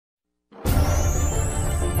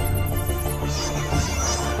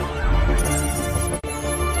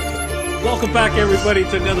Welcome back, everybody,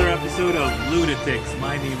 to another episode of Lunattix.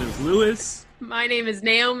 My name is Luis. My name is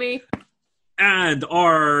Naomi. And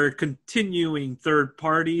our continuing third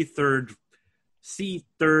party, third seat,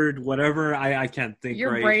 third whatever, I can't think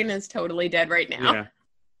Your right. brain is totally dead right now.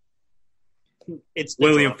 Yeah. It's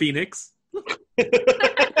William Phoenix.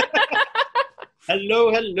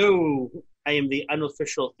 Hello. I am the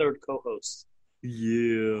unofficial third co-host.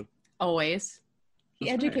 Yeah. Always. He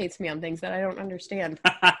That's educates me on things that I don't understand.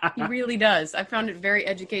 He really does. I found it very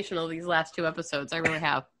educational these last two episodes. I really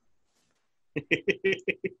have.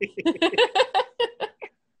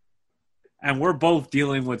 And we're both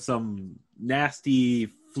dealing with some nasty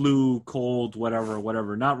flu, cold,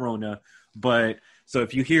 whatever. Not Rona, but so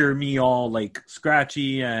if you hear me all like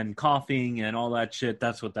scratchy and coughing and all that shit,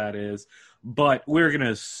 that's what that is. But we're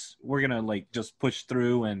gonna like just push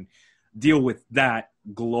through and deal with that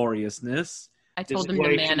gloriousness. I told him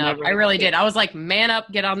to man up. I really did. I was like, man up,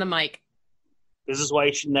 get on the mic. This is why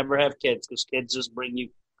you should never have kids, because kids just bring you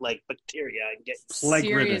like bacteria and get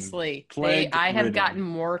Seriously. I have gotten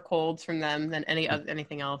more colds from them than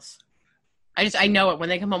anything else. I know it. When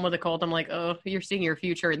they come home with a cold, I'm like, oh, you're seeing your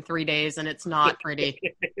future in 3 days, and it's not pretty.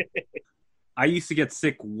 I used to get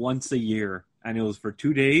sick once a year, and it was for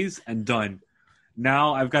 2 days and done.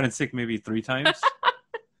 Now I've gotten sick maybe 3 times.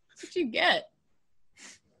 That's what you get.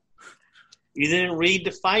 You didn't read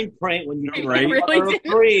the fine print when you Right? Really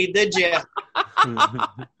didn't. Free, did you?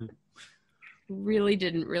 Really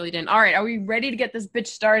didn't. All right, are we ready to get this bitch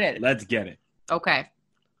started? Let's get it. Okay.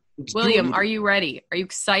 William, are you ready? Are you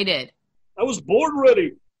excited? I was born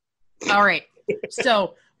ready. All right.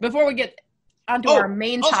 So before we get onto our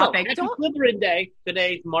main topic, Happy Slytherin Day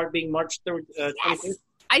today, being March 3rd. Yes!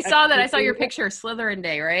 I saw that. I saw your picture, Slytherin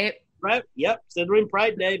Day, right? Right? Yep. Slytherin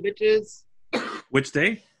Pride Day, bitches. Which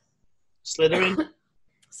day? Slytherin.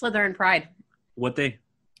 Slytherin Pride. What day?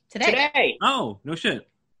 Today. Oh, no shit.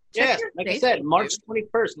 Yes, like I said, March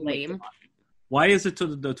 21st. Lame. Why is it to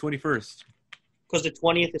the 21st? Because the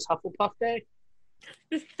 20th is Hufflepuff Day.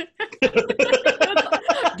 Do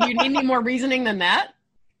you need any more reasoning than that?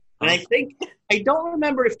 And I don't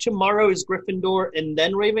remember if tomorrow is Gryffindor and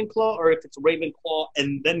then Ravenclaw, or if it's Ravenclaw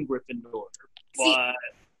and then Gryffindor. See,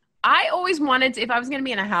 I always wanted to, if I was going to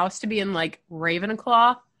be in a house, to be in like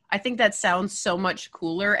Ravenclaw. I think that sounds so much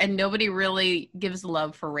cooler, and nobody really gives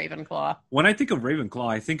love for Ravenclaw. When I think of Ravenclaw,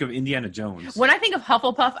 I think of Indiana Jones. When I think of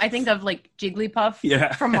Hufflepuff, I think of like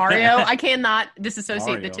Jigglypuff from Mario. I cannot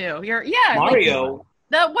disassociate the two. Mario.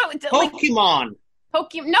 Pokemon.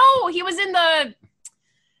 No, he was in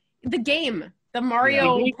the game, the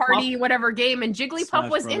Mario Party, whatever game, and Jigglypuff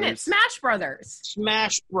was in it. Smash Brothers.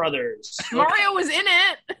 Mario was in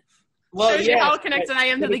it. Well, shows you how connected I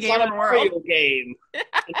am to the game world. Mario game.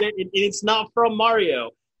 It's not from Mario.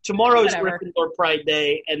 Tomorrow is Gryffindor Pride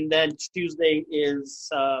Day, and then Tuesday is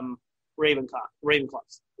Ravenclaw.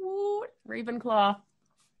 Ooh, Ravenclaw.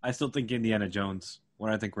 I still think Indiana Jones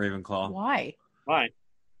when I think Ravenclaw. Why?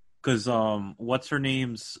 Because what's her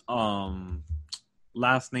name's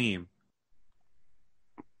last name?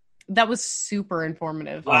 That was super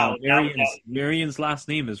informative. Wow, Marion's last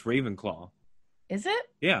name is Ravenclaw. Is it?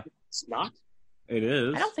 Yeah. It's not. It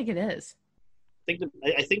is. I don't think it is. I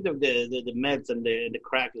think the meds and the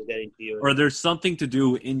crack is getting to you. Or there's something to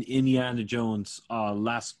do in Indiana Jones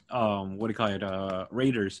last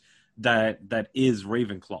Raiders that is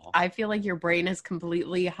Ravenclaw. I feel like your brain is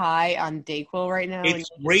completely high on Dayquil right now. It's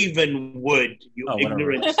Ravenwood, you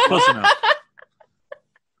ignorant. Close enough.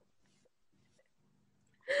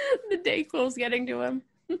 The Dayquil's getting to him.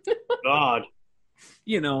 God.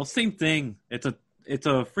 Same thing. It's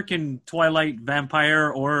a freaking Twilight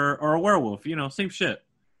vampire or a werewolf. Same shit.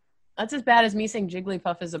 That's as bad as me saying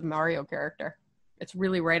Jigglypuff is a Mario character. It's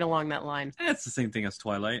really right along that line. That's the same thing as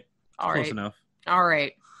Twilight. Close enough. All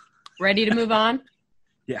right. Ready to move on?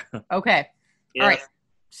 Yeah. Okay. Yeah. All right.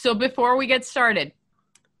 So before we get started,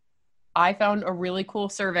 I found a really cool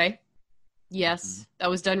survey. Yes, that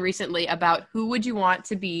was done recently about who would you want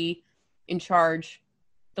to be in charge,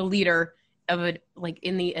 the leader of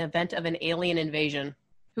in the event of an alien invasion.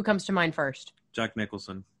 Who comes to mind first? Jack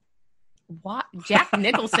Nicholson. What? Jack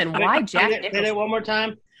Nicholson? Why Jack Nicholson? Say that one more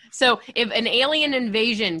time. So if an alien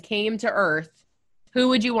invasion came to Earth, who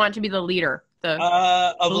would you want to be the leader? The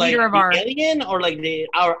leader of our alien, or like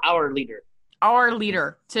our leader? Our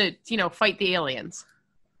leader to fight the aliens.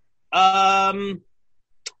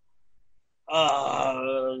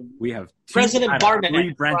 We have President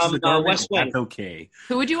Barnett from West Wing. That's okay.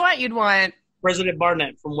 Who would you want? You'd want President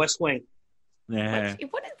Barnett from West Wing. Yeah.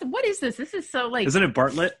 What is this? This is so like. Isn't it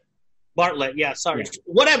Bartlett? Bartlett, yeah. Sorry. Yeah.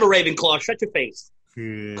 Whatever, Ravenclaw. Shut your face.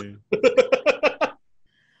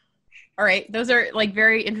 All All right. Those are like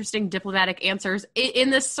very interesting diplomatic answers.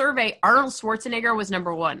 In this survey, Arnold Schwarzenegger was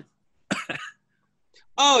number one.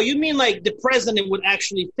 Oh, you mean like the president would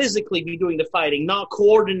actually physically be doing the fighting, not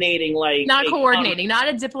coordinating like... Not coordinating, not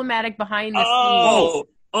a diplomatic behind the scenes.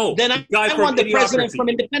 Oh. Then I want the president from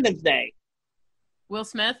Independence Day. Will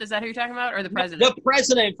Smith, is that who you're talking about? Or the president? The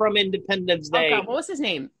president from Independence Day. Oh, God, what was his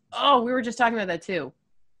name? Oh, we were just talking about that too.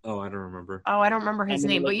 Oh, I don't remember. Oh, I don't remember his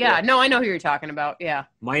name. But yeah, no, I know who you're talking about. Yeah.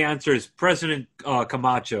 My answer is President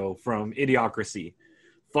Camacho from Idiocracy.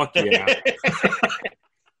 Fuck yeah.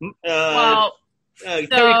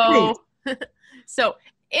 So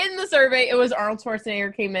in the survey, it was Arnold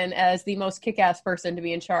Schwarzenegger came in as the most kick-ass person to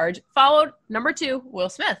be in charge, followed number 2, Will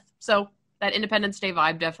Smith. So that Independence Day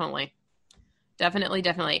vibe, definitely.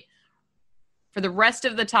 Definitely. For the rest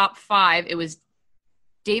of the top 5, it was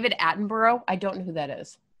David Attenborough. I don't know who that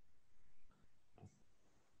is.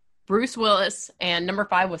 Bruce Willis, and number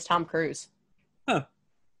 5 was Tom Cruise. Huh.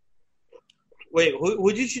 Wait,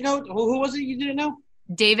 who did you know? Who was it you didn't know?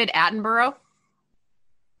 David Attenborough.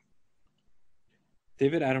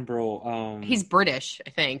 David Attenborough. He's British,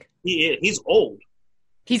 I think. He's old.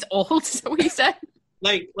 He's old? Is that what you said?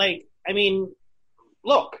 I mean,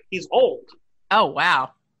 look, he's old. Oh,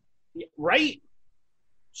 wow. Right?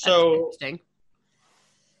 That's so interesting.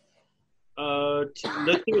 Let's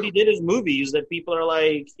see what he did in his movies that people are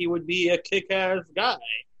like, he would be a kick-ass guy.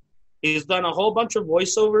 He's done a whole bunch of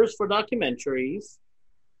voiceovers for documentaries.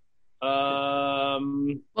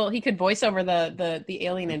 Well, he could voice over the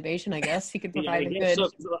alien invasion, I guess. He could provide a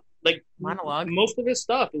good monologue. Most of his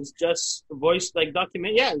stuff is just voice, like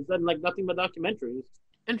document. Yeah, he's done like nothing but documentaries.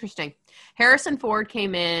 Interesting. Harrison Ford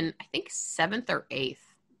came in, I think, 7th or 8th.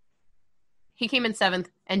 He came in 7th,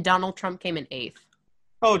 and Donald Trump came in 8th.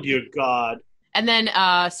 Oh, dear God. And then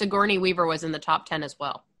Sigourney Weaver was in the top 10 as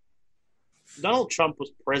well. Donald Trump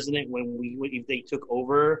was president if they took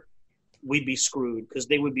over, we'd be screwed because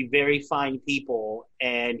they would be very fine people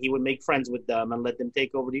and he would make friends with them and let them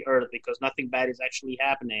take over the earth because nothing bad is actually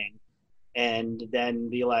happening. And then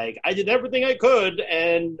be like, I did everything I could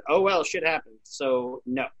and oh well, shit happened. So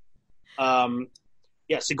no.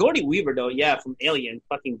 Yeah, Sigourney Weaver though, yeah, from Alien,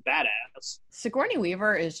 fucking badass. Sigourney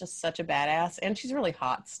Weaver is just such a badass and she's really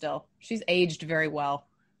hot still. She's aged very well.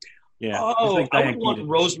 Yeah. Oh, I would want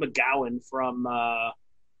Rose McGowan from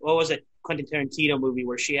what was it? Quentin Tarantino movie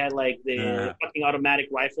where she had like the fucking automatic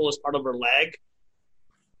rifle as part of her leg.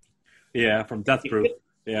 Yeah, from Death Proof.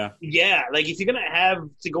 Yeah. Yeah, like if you're gonna have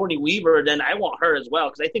Sigourney Weaver, then I want her as well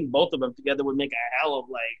because I think both of them together would make a hell of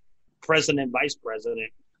like president, vice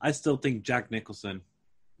president. I still think Jack Nicholson.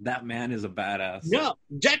 That man is a badass. No,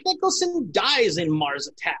 Jack Nicholson dies in Mars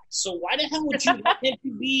Attacks. So why the hell would you want him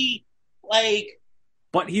to be like?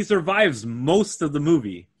 But he survives most of the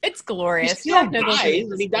movie. It's glorious. He still dies,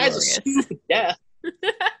 and he dies a stupid death.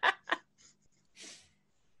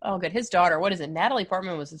 Oh, good. His daughter, what is it? Natalie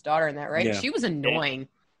Portman was his daughter in that, right? Yeah. She was annoying.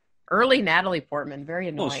 Early Natalie Portman, very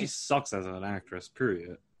annoying. Well, she sucks as an actress,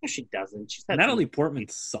 period. No, she doesn't. Natalie Portman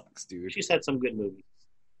sucks, dude. She's had some good movies.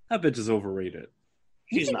 That bitch is overrated.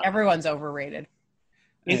 You think everyone's overrated?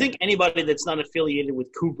 You think anybody that's not affiliated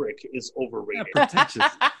with Kubrick is overrated? Yeah, pretentious.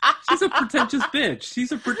 She's a pretentious bitch.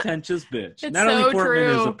 She's a pretentious bitch. It's Natalie so Portman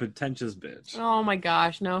true. is a pretentious bitch. Oh my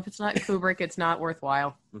gosh, no, if it's not Kubrick, it's not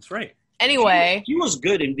worthwhile. That's right. Anyway. She was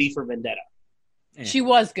good in V for Vendetta. Yeah. She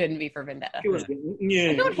was good in V for Vendetta. She was good.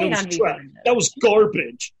 Yeah, don't hate on V for Vendetta. That was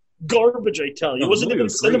garbage. Garbage, I tell you. It wasn't even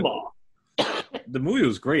cinema. The movie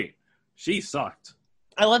was great. She sucked.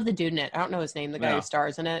 I love the dude in it. I don't know his name, the guy who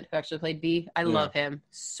stars in it, who actually played B. I love him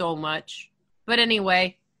so much. But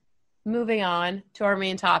anyway, moving on to our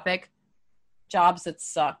main topic, jobs that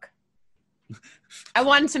suck. I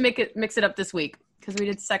wanted to mix it up this week because we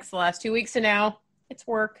did sex the last 2 weeks, and now it's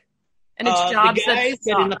work. And it's jobs the guys that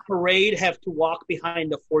suck. that in the parade have to walk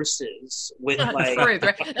behind the horses with like...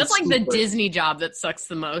 That's like the Disney job that sucks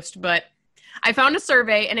the most. But I found a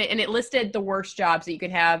survey, and it listed the worst jobs that you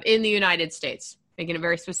could have in the United States. Making it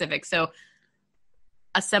very specific. So,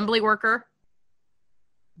 assembly worker,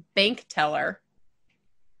 bank teller,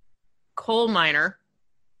 coal miner,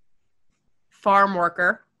 farm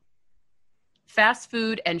worker, fast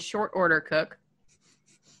food and short order cook,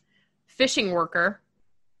 fishing worker,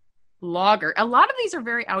 logger. A lot of these are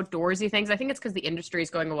very outdoorsy things. I think it's because the industry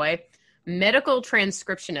is going away. Medical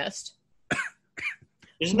transcriptionist.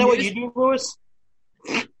 Isn't that what you do, Louis?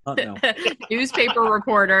 No. Newspaper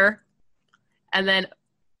reporter. And then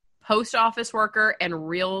post office worker and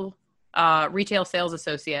retail sales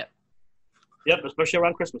associate. Yep, especially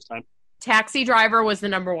around Christmas time. Taxi driver was the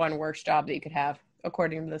number one worst job that you could have,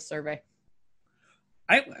 according to this survey.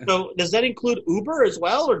 So does that include Uber as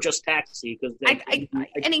well, or just taxi? Because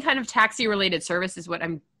any kind of taxi-related service is what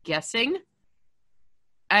I'm guessing.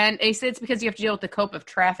 And they say it's because you have to deal with the cope of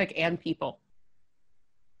traffic and people.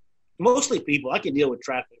 Mostly people. I can deal with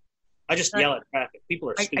traffic. I just yell at traffic. People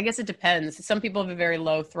are stupid. I guess it depends. Some people have a very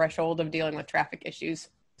low threshold of dealing with traffic issues.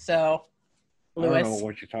 So, Louis, I don't know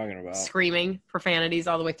what you're talking about. Screaming profanities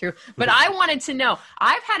all the way through. But I wanted to know,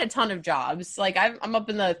 I've had a ton of jobs. Like I'm up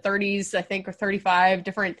in the 30s, I think, or 35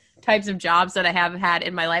 different types of jobs that I have had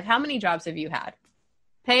in my life. How many jobs have you had?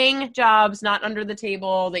 Paying jobs, not under the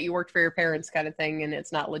table, that you worked for your parents kind of thing, and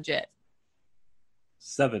it's not legit.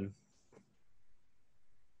 7.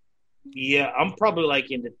 Yeah, I'm probably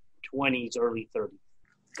like in the 20s, early 30s.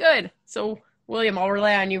 Good. So, William, I'll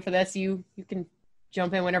rely on you for this. You can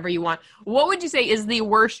jump in whenever you want. What would you say is the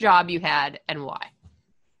worst job you had, and why?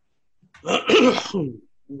 Oh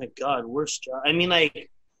my God, worst job. I mean, like,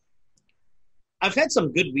 I've had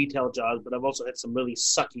some good retail jobs, but I've also had some really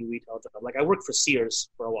sucky retail jobs. Like, I worked for Sears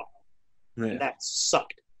for a while. Yeah. And that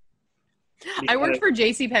sucked. I worked for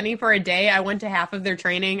JCPenney for a day. I went to half of their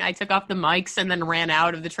training. I took off the mics and then ran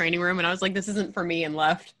out of the training room, and I was like, this isn't for me, and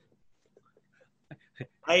left.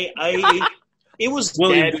 It was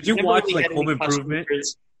William, dead. did you watch like Home Improvement?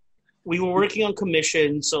 We were working on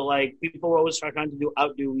commission, so like people were always trying to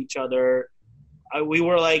outdo each other. We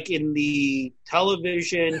were like in the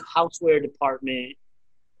television houseware department,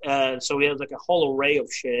 so we had like a whole array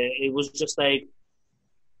of shit. It was just like,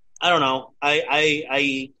 I don't know.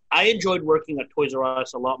 I enjoyed working at Toys R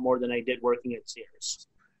Us a lot more than I did working at Sears.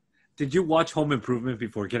 Did you watch Home Improvement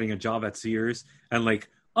before getting a job at Sears and like,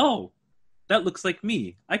 oh, that looks like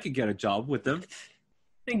me. I could get a job with them.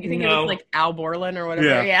 You think it was like Al Borland or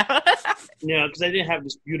whatever? Yeah. Yeah, because I didn't have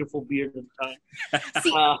this beautiful beard at the time.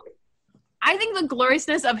 See, I think the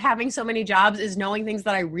gloriousness of having so many jobs is knowing things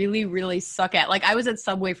that I really, really suck at. Like, I was at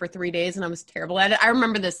Subway for 3 days and I was terrible at it. I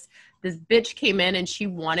remember this bitch came in and she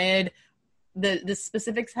wanted the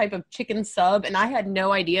specific type of chicken sub, and I had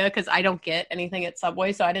no idea because I don't get anything at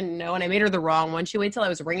Subway, so I didn't know, and I made her the wrong one. She waited till I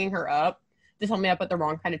was ringing her up to tell me I put the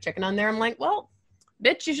wrong kind of chicken on there. I'm like, well,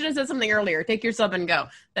 bitch, you should have said something earlier. Take your sub and go.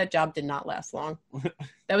 That job did not last long.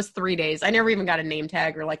 That was 3 days. I never even got a name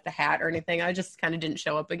tag or like the hat or anything. I just kind of didn't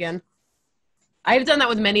show up again. I've done that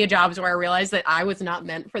with many jobs where I realized that I was not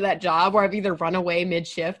meant for that job, where I've either run away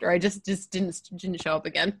mid-shift or I just didn't show up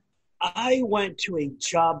again. I went to a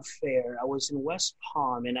job fair. I was in West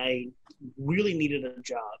Palm, and I really needed a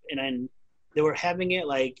job. And then they were having it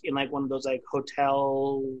like in like one of those like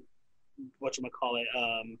hotel, whatchamacallit,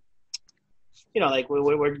 like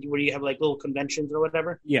where you have like little conventions or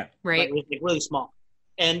whatever. Yeah, right. It was like really small,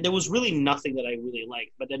 and there was really nothing that I really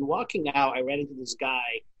liked. But then walking out, I ran into this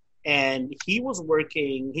guy, and he was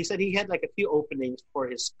working. He said he had like a few openings for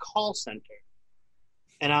his call center,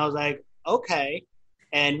 and I was like, okay.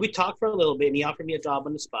 And we talked for a little bit, and he offered me a job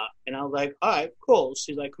on the spot. And I was like, all right, cool.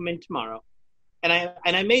 She's like, come in tomorrow. And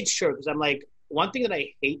I made sure, because I'm like, one thing that I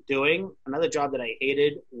hate doing, another job that I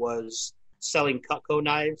hated was selling Cutco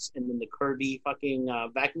knives and then the Kirby fucking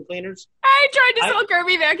vacuum cleaners. I tried to sell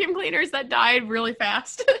Kirby vacuum cleaners that died really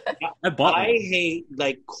fast. I hate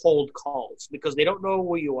like cold calls because they don't know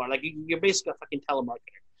who you are. Like you're basically a fucking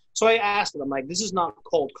telemarketer. So I asked him, I'm like, this is not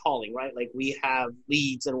cold calling, right? Like we have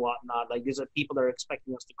leads and whatnot. Like these are people that are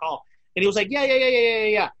expecting us to call. And he was like,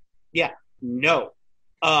 yeah. No.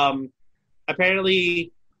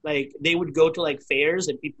 Apparently, like they would go to like fairs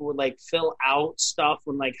and people would like fill out stuff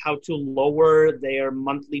on like how to lower their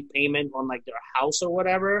monthly payment on like their house or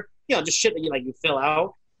whatever. You know, just shit that you fill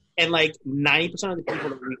out. And like 90% of the people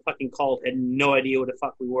that we fucking called had no idea what the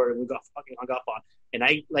fuck we were, and we got fucking hung up on. And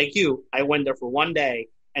I, like you, I went there for one day.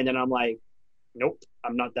 And then I'm like, nope,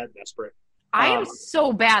 I'm not that desperate. I am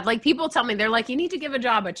so bad. Like, people tell me, they're like, you need to give a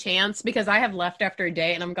job a chance, because I have left after a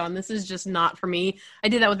day and I'm gone, this is just not for me. I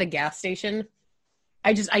did that with a gas station.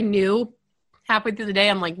 I knew halfway through the day,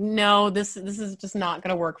 I'm like, no, this is just not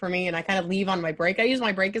going to work for me. And I kind of leave on my break. I use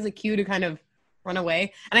my break as a cue to kind of run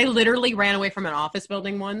away. And I literally ran away from an office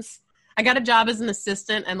building once. I got a job as an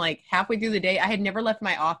assistant, and like halfway through the day, I had never left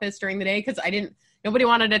my office during the day because nobody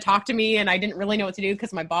wanted to talk to me, and I didn't really know what to do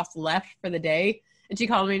because my boss left for the day. And she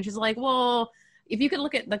called me and she's like, well, if you could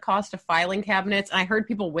look at the cost of filing cabinets. And I heard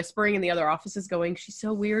people whispering in the other offices going, she's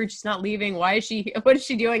so weird. She's not leaving. What is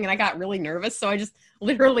she doing? And I got really nervous. So I just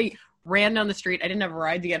literally ran down the street. I didn't have a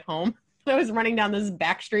ride to get home. I was running down this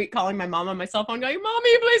back street calling my mom on my cell phone going,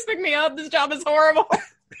 Mommy, please pick me up. This job is horrible.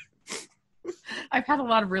 I've had a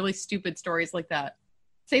lot of really stupid stories like that.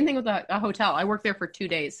 Same thing with a hotel. I worked there for 2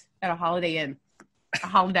 days at a Holiday Inn. A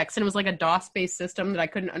Holodex, and it was like a DOS-based system that I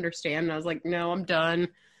couldn't understand. And I was like, no, I'm done.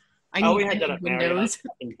 We had that at Marriott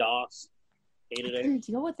in DOS. Hated I it. couldn't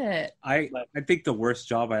deal with it. I think the worst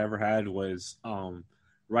job I ever had was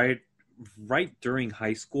right during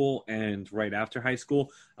high school and right after high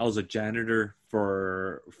school. I was a janitor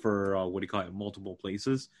for what do you call it, multiple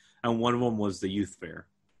places, and one of them was the youth fair.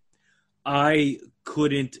 I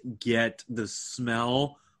couldn't get the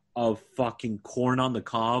smell of fucking corn on the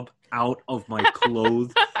cob out of my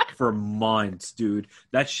clothes for months, dude.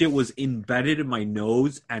 That shit was embedded in my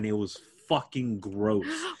nose, and it was fucking gross.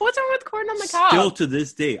 What's wrong with corn on the cob? Still to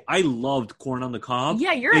this day, I loved corn on the cob.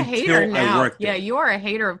 Yeah, you're a hater now. Yeah, there. you are a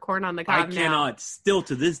hater of corn on the cob now. I cannot. Still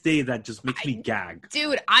to this day, that just makes me gag.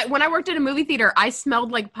 Dude, when I worked in a movie theater, I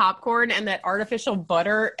smelled like popcorn and that artificial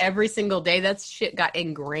butter every single day. That shit got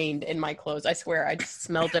ingrained in my clothes. I swear, I just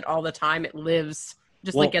smelled it all the time. It lives.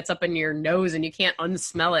 Just like gets up in your nose and you can't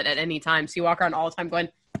unsmell it at any time. So you walk around all the time going,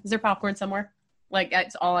 is there popcorn somewhere? Like,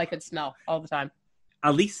 that's all I could smell all the time.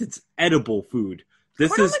 At least it's edible food. This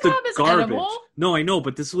corn is the garbage. Edible? No, I know,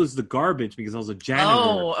 but this was the garbage because I was a janitor.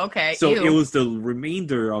 Oh, okay. So Ew. it was the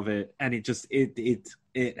remainder of it, and it just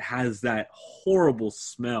it has that horrible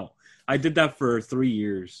smell. I did that for 3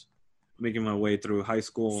 years, making my way through high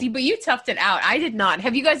school. See, but you toughed it out. I did not.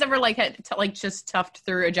 Have you guys ever just toughed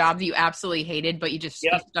through a job that you absolutely hated, but you just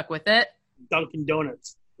stuck with it? Dunkin'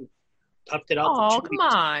 Donuts. Toughed it out. Oh, come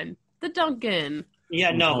on. The Dunkin'.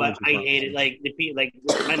 Yeah, no, but I hated my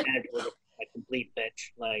manager was a complete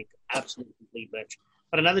bitch, like absolute complete bitch.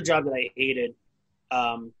 But another job that I hated,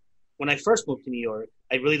 when I first moved to New York,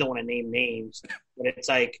 I really don't want to name names, but it's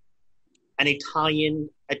like a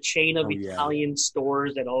chain of Italian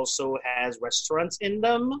stores that also has restaurants in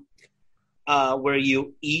them, where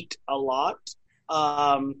you eat a lot.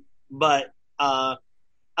 But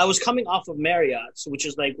I was coming off of Marriott, which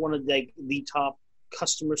is like one of the top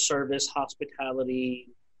customer service, hospitality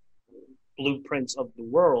blueprints of the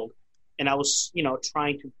world. And I was,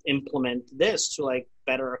 trying to implement this to like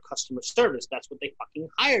better our customer service. That's what they fucking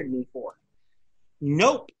hired me for.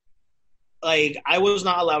 Nope. Like, I was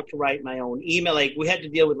not allowed to write my own email. Like, we had to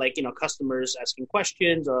deal with customers asking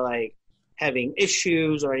questions or like having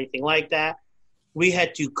issues or anything like that. We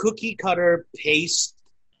had to cookie cutter paste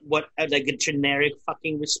a generic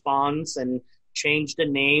fucking response and change the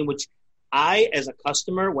name, which I, as a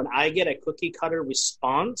customer, when I get a cookie cutter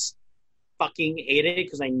response, fucking hate it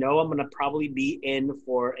because I know I'm going to probably be in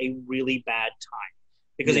for a really bad time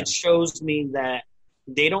because it shows me that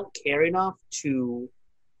they don't care enough to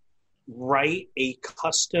write a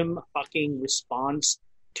custom fucking response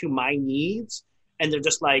to my needs. And they're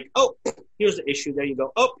just like, oh, here's the issue. There you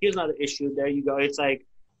go. Oh, here's another issue. There you go. It's like,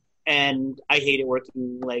 and I hated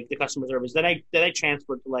working like the customer service. Then I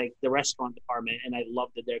transferred to like the restaurant department, and I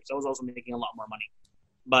loved it there because I was also making a lot more money.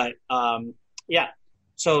 But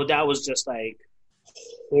so that was just like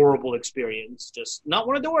horrible experience. Just not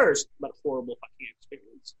one of the worst, but horrible fucking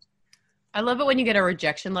experience. I love it when you get a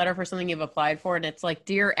rejection letter for something you've applied for, and it's like,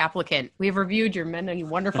 dear applicant, we have reviewed your many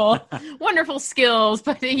wonderful, wonderful skills,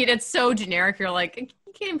 but it's so generic. You're like, you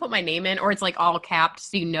can't even put my name in, or it's like all capped,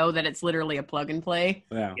 so you know that it's literally a plug and play.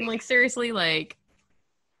 Yeah. I'm like, seriously, like,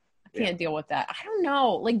 I can't deal with that. I don't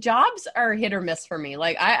know. Like, jobs are hit or miss for me.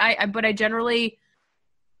 Like, but I generally,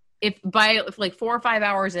 if 4 or 5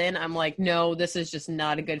 hours in, I'm like, no, this is just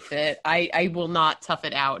not a good fit. I will not tough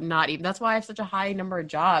it out. Not even. That's why I have such a high number of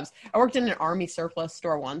jobs. I worked in an army surplus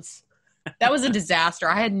store once. That was a disaster.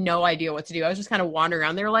 I had no idea what to do. I was just kind of wandering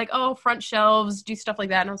around. They were like, oh, front shelves, do stuff like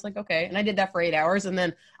that. And I was like, okay. And I did that for 8 hours. And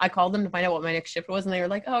then I called them to find out what my next shift was. And they were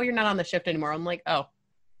like, oh, you're not on the shift anymore. I'm like, oh,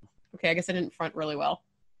 okay. I guess I didn't front really well.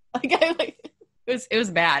 It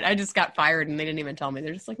was bad. I just got fired and they didn't even tell me.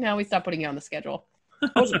 They're just like, no, we stopped putting you on the schedule.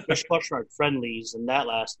 I was a dishwasher at Friendly's, and that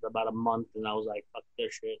lasted about a month, and I was like, fuck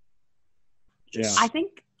this shit. I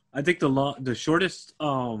think the shortest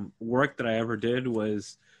work that I ever did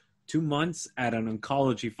was 2 months at an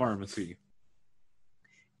oncology pharmacy.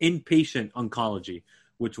 Inpatient oncology,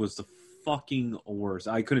 which was the fucking worst.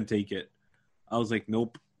 I couldn't take it. I was like,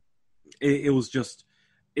 nope. It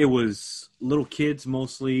was little kids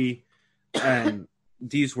mostly, and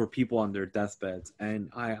these were people on their deathbeds, and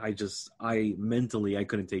I mentally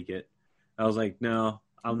couldn't take it. I was like, no,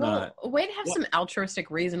 I'm not. Way to have some altruistic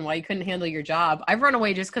reason why you couldn't handle your job. I've run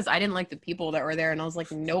away just because I didn't like the people that were there, and I was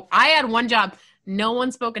like, nope. I had one job. No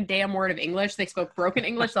one spoke a damn word of English. They spoke broken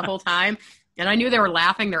English the whole time, and I knew they were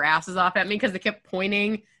laughing their asses off at me because they kept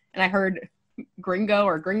pointing, and I heard gringo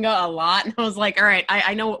a lot, and I was like, all right,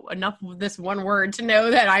 I know enough of this one word to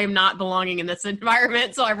know that I am not belonging in this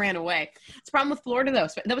environment, so I ran away. It's a problem with Florida, though.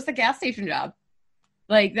 That was the gas station job.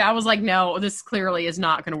 Like, I was like, no, this clearly is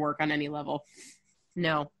not going to work on any level.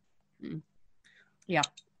 No. Yeah.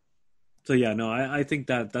 So yeah, no, I think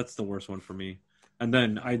that's the worst one for me. And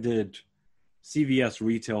then I did CVS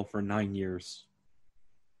retail for 9 years.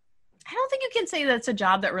 I don't think you can say that's a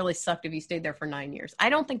job that really sucked if you stayed there for 9 years. I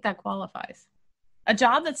don't think that qualifies. A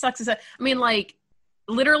job that sucks is like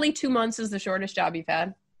literally 2 months is the shortest job you've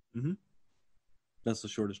had. Mm-hmm. That's the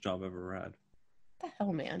shortest job I've ever had. What the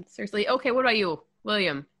hell, man? Seriously. Okay, what about you,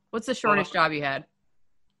 William? What's the shortest job you had?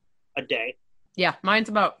 A day. Yeah, mine's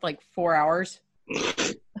about like 4 hours.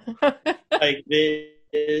 Like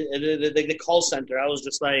the call center, I was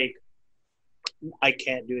just like, I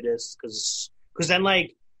can't do this because then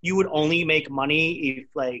like you would only make money if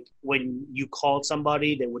like when you called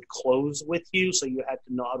somebody they would close with you, so you had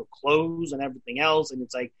to know how to close and everything else, and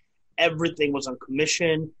it's like everything was on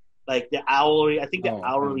commission. Like the hourly, I think the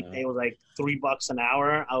hourly pay was like $3 an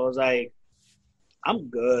hour. I was like, I'm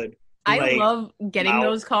good. I love getting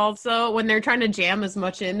those calls though when they're trying to jam as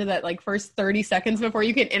much into that like first 30 seconds before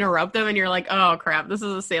you can interrupt them and you're like, oh crap, this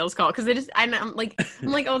is a sales call, because I'm like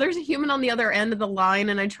oh, there's a human on the other end of the line,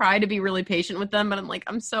 and I try to be really patient with them, but I'm like,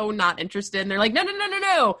 I'm so not interested, and they're like, no,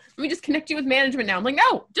 let me just connect you with management now. I'm like,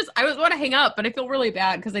 no, I want to hang up, but I feel really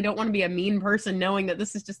bad because I don't want to be a mean person knowing that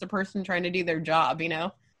this is just a person trying to do their job, you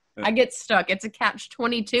know. I get stuck. It's a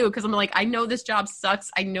catch-22 because I'm like, I know this job sucks.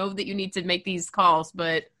 I know that you need to make these calls,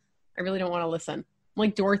 but I really don't want to listen. I'm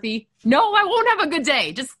like, Dorothy, no, I won't have a good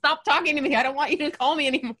day. Just stop talking to me. I don't want you to call me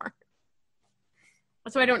anymore.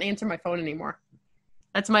 That's why I don't answer my phone anymore.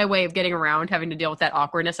 That's my way of getting around having to deal with that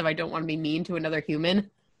awkwardness if I don't want to be mean to another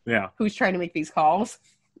human. Yeah. Who's trying to make these calls.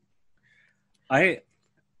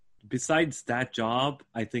 Besides that job,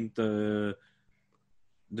 I think the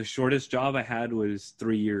shortest job I had was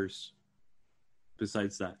 3 years.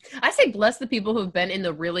 Besides that, I say bless the people who have been in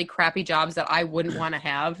the really crappy jobs that I wouldn't want to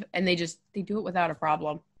have, and they do it without a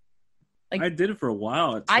problem. Like, I did it for a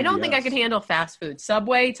while. I don't think I could handle fast food.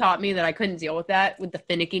 Subway taught me that I couldn't deal with that, with the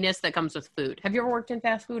finickiness that comes with food. Have you ever worked in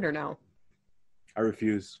fast food or no? I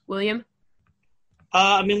refuse. William?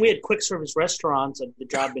 I mean, we had quick service restaurants at the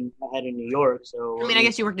job I had in New York. So I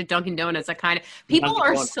guess you worked at Dunkin' Donuts. That kind of people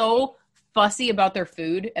are so fussy about their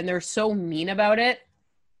food, and they're so mean about it.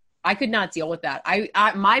 I could not deal with that.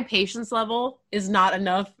 My patience level is not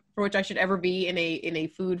enough for which I should ever be in a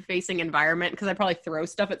food facing environment, because I probably throw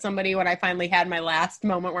stuff at somebody when I finally had my last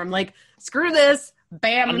moment where I'm like, screw this,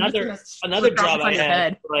 bam. Another job I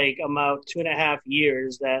had for like about 2.5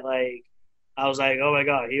 years that like I was like, oh my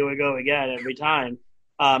god, here we go again every time.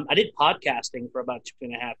 I did podcasting for about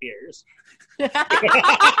 2.5 years. Yeah,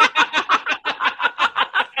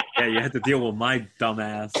 you had to deal with my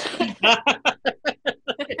dumbass.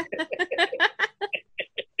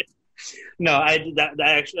 No, I did that.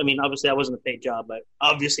 That actually, I mean, obviously, that wasn't a paid job, but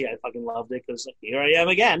obviously, I fucking loved it because here I am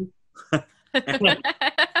again. Either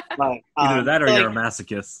that or you're a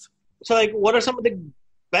masochist. So, like, what are some of the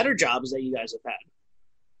better jobs that you guys have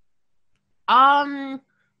had?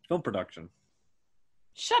 Film production.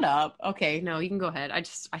 Shut up. Okay, no, you can go ahead. I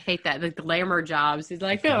hate that. The glamour jobs. He's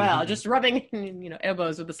like, oh, well, just rubbing,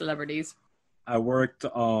 elbows with the celebrities. I worked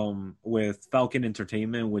with Falcon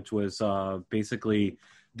Entertainment, which was basically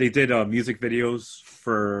they did music videos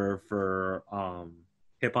for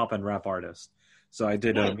hip hop and rap artists. So I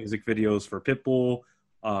did music videos for Pitbull.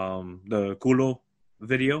 The Culo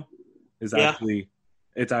video is actually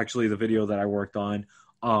the video that I worked on.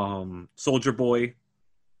 Soulja Boy,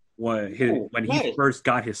 when he first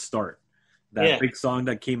got his start, that big song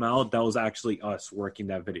that came out, that was actually us working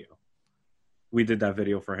that video. We did that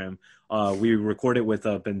video for him. We recorded with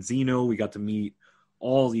Benzino. We got to meet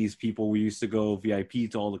all these people. We used to go VIP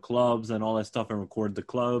to all the clubs and all that stuff and record the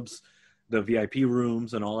clubs, the VIP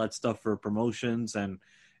rooms and all that stuff for promotions. And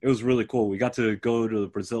it was really cool. We got to go to the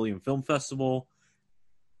Brazilian Film Festival.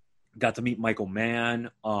 Got to meet Michael Mann.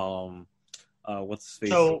 What's his face?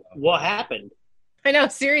 So what happened? I know,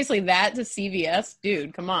 seriously, that to CVS?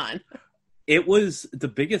 Dude, come on. It was, the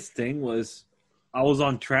biggest thing was I was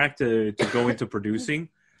on track to go into producing,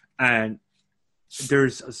 and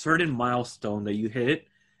there's a certain milestone that you hit,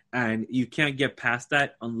 and you can't get past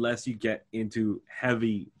that unless you get into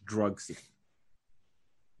heavy drug scene.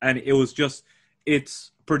 And it was just,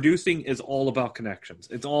 producing is all about connections.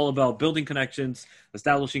 It's all about building connections,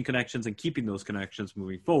 establishing connections, and keeping those connections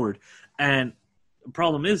moving forward. And the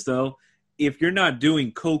problem is, though, if you're not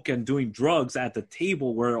doing coke and doing drugs at the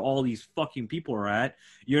table where all these fucking people are at,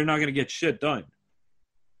 you're not going to get shit done.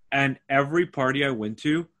 And every party I went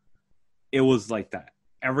to, it was like that.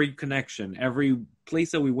 Every connection, every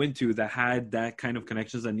place that we went to that had that kind of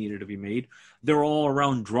connections that needed to be made, they're all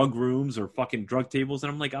around drug rooms or fucking drug tables.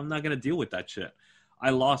 And I'm like, I'm not going to deal with that shit. I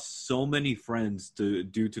lost so many friends due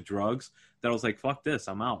to drugs that I was like, fuck this,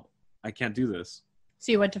 I'm out. I can't do this.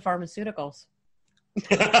 So you went to pharmaceuticals.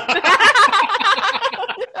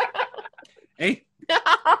 Hey,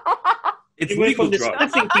 it's You went legal from the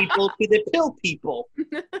drugs. sniffing people to the pill people.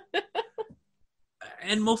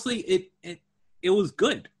 And mostly it was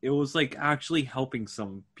good. It was like actually helping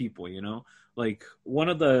some people, you know? Like one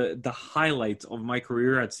of the highlights of my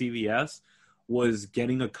career at CVS was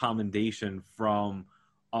getting a commendation from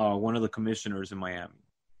one of the commissioners in Miami.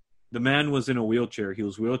 The man was in a wheelchair. He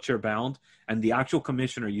was wheelchair bound, and the actual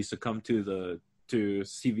commissioner used to come to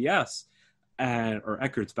CVS or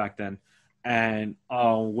Eckert's back then, and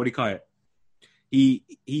what do you call it? He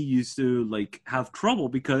used to like have trouble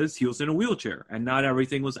because he was in a wheelchair and not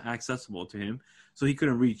everything was accessible to him. So he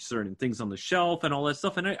couldn't reach certain things on the shelf and all that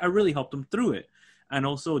stuff. And I really helped him through it. And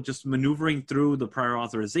also just maneuvering through the prior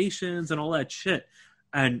authorizations and all that shit.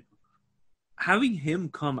 And having him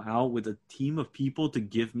come out with a team of people to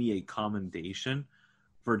give me a commendation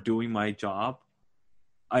for doing my job,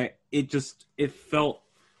 it felt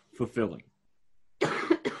fulfilling.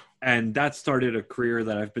 And that started a career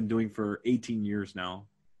that I've been doing for 18 years now.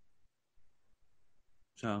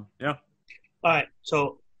 So, yeah. All right,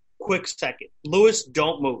 so quick second. Luis,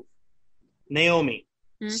 don't move. Naomi,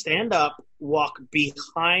 stand up, walk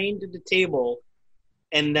behind the table,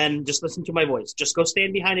 and then just listen to my voice. Just go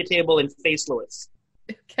stand behind the table and face Luis.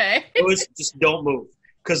 Okay. Luis, just don't move.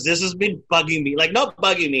 Because this has been bugging me. Like, not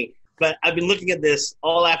bugging me, but I've been looking at this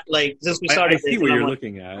all after, like, since we started. I see what you're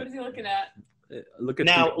looking at. What is he looking at? Look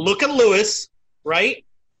at Look at Luis, right?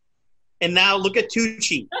 And now look at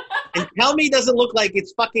Tucci. And tell me it doesn't look like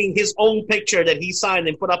it's fucking his own picture that he signed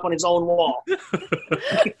and put up on his own wall. Dude,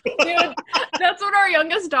 that's what our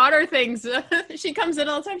youngest daughter thinks. She comes in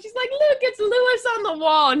all the time. She's like, look, it's Luis on the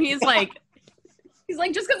wall. And he's like,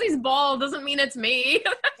 just because he's bald doesn't mean it's me.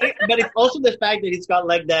 But it's also the fact that he's got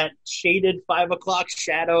like that shaded 5 o'clock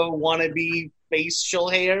shadow wannabe facial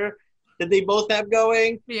hair that they both have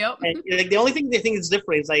going. Yep. And like the only thing they think is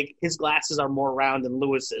different is like his glasses are more round than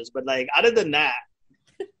Lewis's. But like other than that,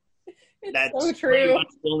 that's so pretty true. much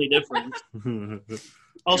the only difference.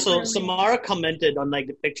 Also, Samara commented on like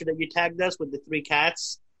the picture that you tagged us with the 3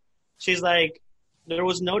 cats. She's like, there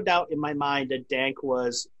was no doubt in my mind that Dank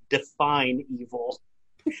was define evil.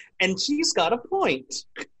 And she's got a point.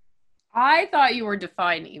 I thought you were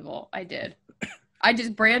define evil. I did.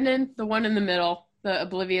 Brandon, the one in the middle, the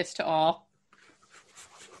oblivious to all.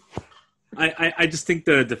 I just think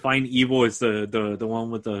the define evil is the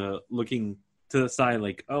one with the looking to the side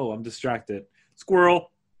like, oh, I'm distracted.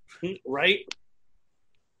 Squirrel. Right?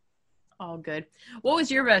 All good. What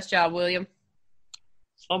was your best job, William?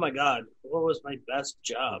 Oh my God. What was my best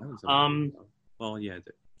job? Well, yeah, I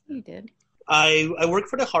did. You did. I worked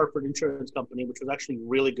for the Hartford Insurance Company, which was actually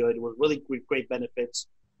really good. It was really great benefits.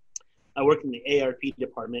 I worked in the ARP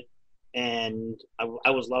department, and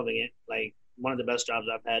I was loving it. Like, one of the best jobs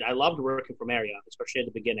I've had. I loved working for Marriott, especially at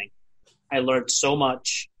the beginning. I learned so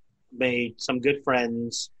much, made some good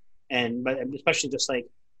friends, but especially just like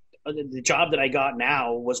the job that I got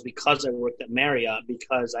now was because I worked at Marriott,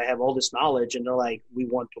 because I have all this knowledge, and they're like, we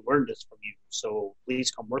want to learn this from you, so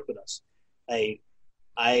please come work with us.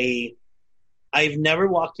 I've never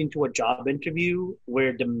walked into a job interview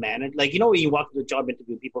where the manager, like, you know, when you walk into a job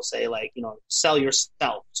interview, people say, like, you know, sell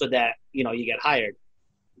yourself so that, you know, you get hired.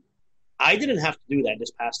 I didn't have to do that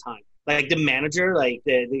this past time. Like, the manager, like,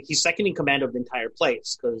 he's second in command of the entire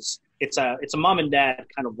place, because it's a mom and dad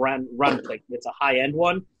kind of run place. It's a high end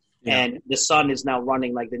one, and the son is now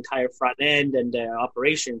running like the entire front end and the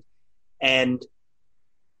operations. And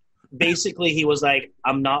basically, he was like,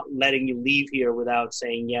 I'm not letting you leave here without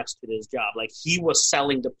saying yes to this job. Like, he was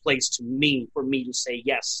selling the place to me for me to say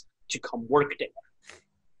yes to come work there.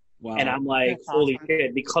 Wow. And I'm like, that's holy awesome.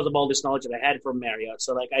 Shit, because of all this knowledge that I had from Marriott.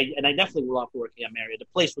 So, like, I definitely loved working at Marriott. The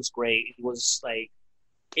place was great. It was, like,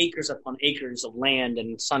 acres upon acres of land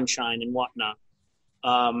and sunshine and whatnot.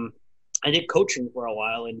 I did coaching for a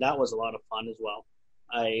while, and that was a lot of fun as well.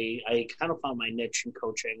 I kind of found my niche in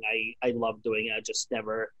coaching. I loved doing it. I just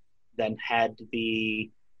never then had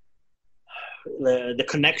the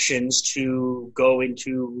connections to go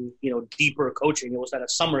into, you know, deeper coaching. It was at a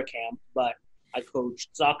summer camp, but I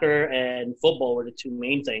coached soccer and football were the 2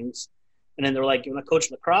 main things. And then they're like, you want to coach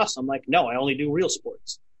lacrosse? I'm like, no, I only do real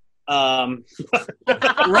sports. Right?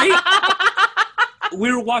 We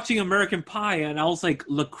were watching American Pie, and I was like,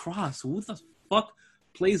 lacrosse? Who the fuck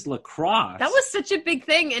plays lacrosse? That was such a big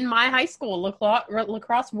thing in my high school.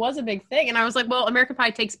 Lacrosse was a big thing. And I was like, well, American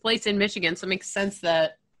Pie takes place in Michigan, so it makes sense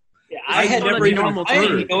that... Yeah, I had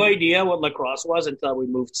no idea what lacrosse was until we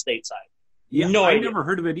moved stateside. Yeah, I never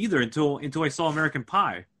heard of it either until I saw American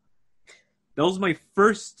Pie. That was my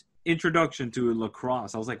first introduction to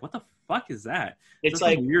lacrosse. I was like, what the fuck is that? It's Is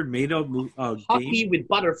like some weird made up hockey game? with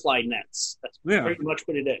butterfly nets. That's pretty much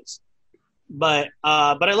what it is. But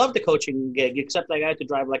I love the coaching gig, except I had to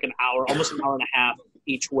drive like an hour, almost an hour and a half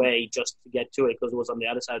each way just to get to it because it was on the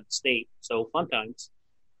other side of the state. So fun times.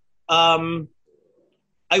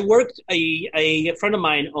 I worked. A friend of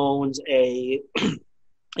mine owns he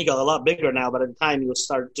got a lot bigger now, but at the time he was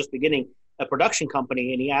just beginning a production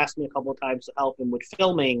company, and he asked me a couple of times to help him with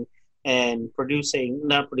filming and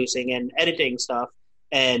not producing and editing stuff.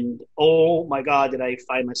 And oh my God, did I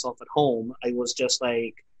find myself at home? I was just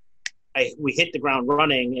like. We hit the ground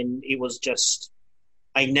running, and it was just,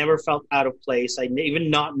 I never felt out of place. Even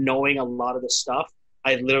not knowing a lot of the stuff,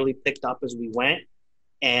 I literally picked up as we went,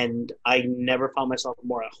 and I never found myself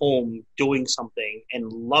more at home doing something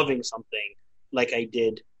and loving something like I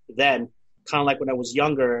did then. Kind of like when I was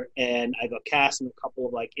younger and I got cast in a couple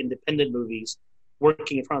of like independent movies,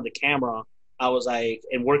 working in front of the camera, I was like,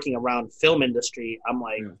 and working around film industry, I'm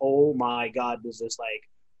like, oh my God, this is like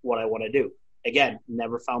what I want to do. Again,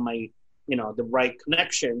 never found the right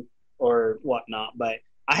connection or whatnot, but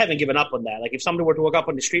I haven't given up on that. Like if somebody were to walk up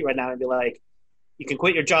on the street right now and be like, you can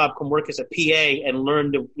quit your job, come work as a PA and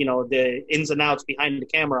learn the ins and outs behind the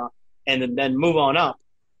camera and then move on up.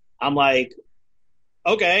 I'm like,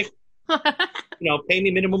 okay, pay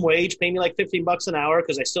me minimum wage, pay me like $15 an hour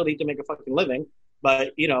because I still need to make a fucking living.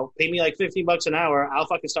 But, pay me like $15 an hour. I'll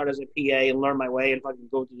fucking start as a PA and learn my way and fucking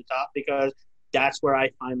go to the top because that's where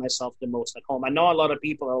I find myself the most at home. I know a lot of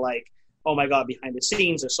people are like, oh my God, behind the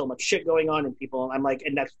scenes, there's so much shit going on and I'm like,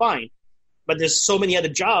 and that's fine. But there's so many other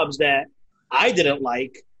jobs that I didn't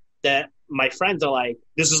like that my friends are like,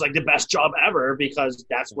 this is like the best job ever because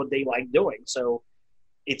that's what they like doing. So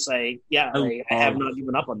it's like, I have not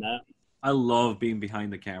given up on that. I love being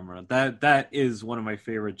behind the camera. That is one of my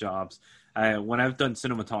favorite jobs. When I've done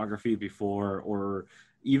cinematography before or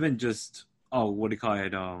even just,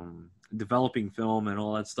 developing film and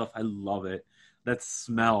all that stuff, I love it. That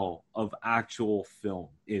smell of actual film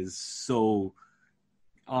is so...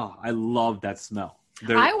 I love that smell.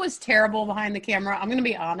 I was terrible behind the camera. I'm going to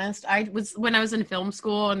be honest. When I was in film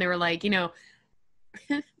school and they were like, they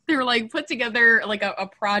were like put together like a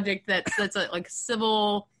project that's like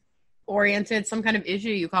civil oriented, some kind of issue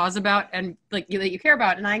you cause about and like that you care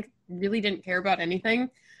about. And I really didn't care about anything.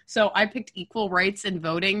 So I picked equal rights in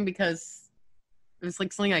voting because it was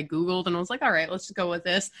like something I Googled and I was like, all right, let's just go with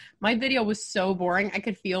this. My video was so boring. I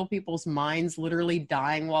could feel people's minds literally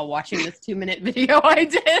dying while watching this 2-minute video I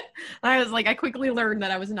did. And I was like, I quickly learned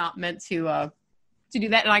that I was not meant to do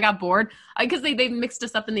that. And I got bored because they mixed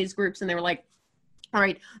us up in these groups and they were like, all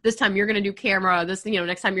right, this time you're going to do camera. This,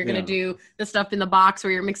 next time you're going to do the stuff in the box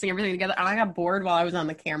where you're mixing everything together. And I got bored while I was on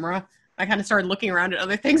the camera. I kind of started looking around at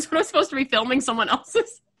other things when I was supposed to be filming someone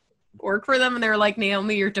else's work for them. And they were like,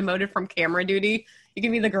 Naomi, you're demoted from camera duty. You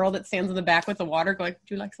can be the girl that stands in the back with the water going, would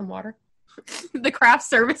you like some water? The craft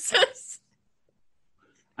services.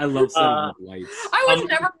 I love setting up lights. I was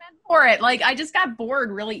never meant for it. Like, I just got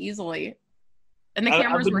bored really easily. And the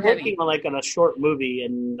cameras were heavy. I've been working on a short movie,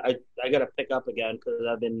 and I got to pick up again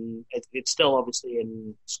because it's still obviously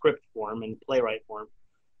in script form and playwright form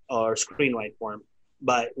or screenwrite form.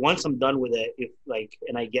 But once I'm done with it,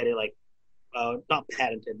 and I get it not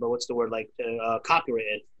patented, but what's the word,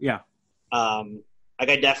 copyrighted. Yeah. I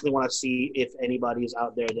definitely want to see if anybody's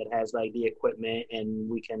out there that has the equipment and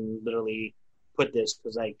we can literally put this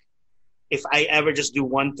because if I ever just do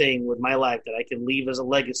one thing with my life that I can leave as a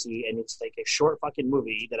legacy and it's like a short fucking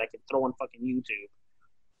movie that I can throw on fucking YouTube,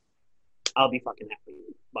 I'll be fucking happy.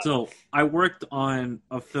 But. So I worked on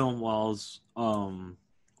a film while I was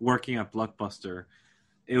working at Blockbuster.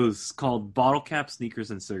 It was called Bottle Cap, Sneakers,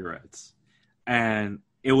 and Cigarettes. And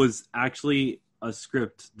it was actually a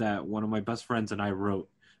script that one of my best friends and I wrote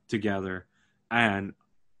together. And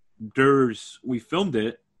we filmed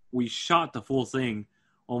it. We shot the full thing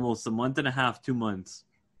almost a month and a half, 2 months.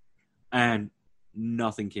 And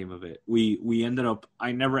nothing came of it.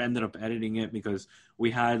 I never ended up editing it because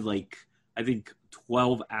we had I think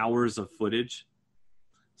 12 hours of footage.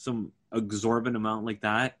 Some exorbitant amount like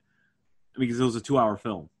that. Because it was a 2-hour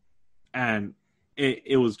film. And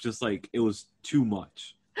it was just it was too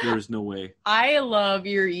much. There's no way. I love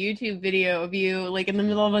your YouTube video of you in the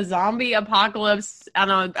middle of a zombie apocalypse on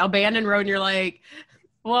an abandoned road and you're like,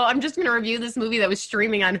 well, I'm just going to review this movie that was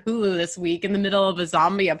streaming on Hulu this week in the middle of a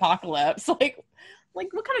zombie apocalypse. What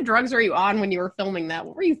kind of drugs were you on when you were filming that?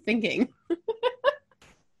 What were you thinking?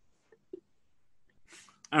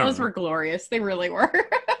 Those were glorious. They really were.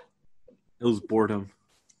 It was boredom.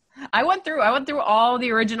 I went through all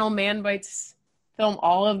the original Man Bites film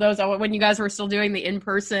all of those. When you guys were still doing the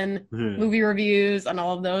in-person movie reviews and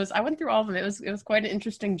all of those, I went through all of them. It was quite an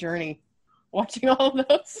interesting journey watching all of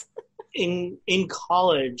those. In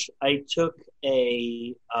college, I took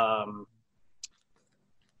a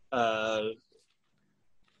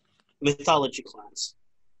mythology class,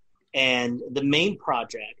 and the main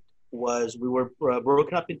project was we were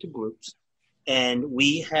broken up into groups, and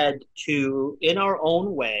we had to, in our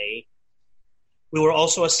own way, we were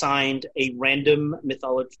also assigned a random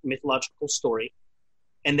mythological story,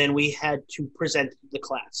 and then we had to present it to the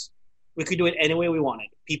class. We could do it any way we wanted.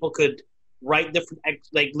 People could write different,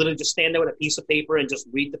 like literally just stand there with a piece of paper and just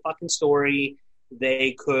read the fucking story.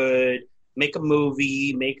 They could make a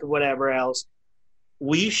movie, make whatever else.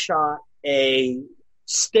 We shot a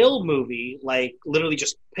still movie, like literally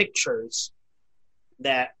just pictures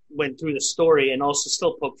that went through the story and also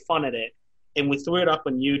still poked fun at it. And we threw it up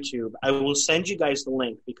on YouTube. I will send you guys the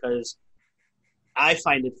link because I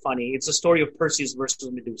find it funny. It's a story of Perseus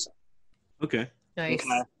versus Medusa. Okay. Nice.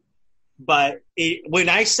 Okay. But when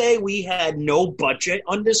I say we had no budget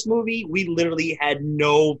on this movie, we literally had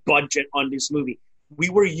no budget on this movie. We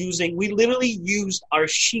literally used our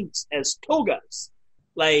sheets as togas.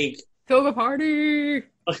 Like, toga party!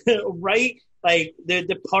 Right? Like,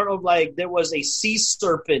 the part of, like, there was a sea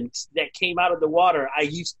serpent that came out of the water.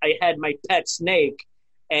 I had my pet snake,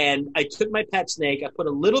 and I took my pet snake, I put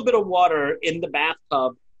a little bit of water in the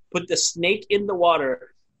bathtub, put the snake in the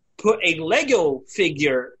water, put a Lego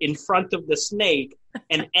figure in front of the snake,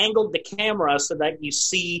 and angled the camera so that you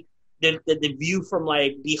see the view from,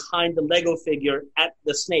 like, behind the Lego figure at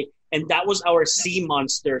the snake. And that was our sea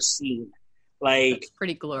monster scene. Like, it's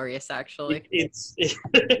pretty glorious, actually. It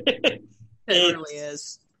really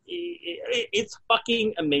is. It's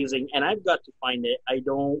fucking amazing, and I've got to find it. I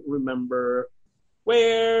don't remember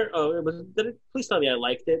where. Oh, it was. Please tell me I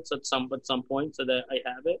liked it at some point so that I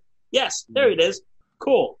have it. Yes, there it is.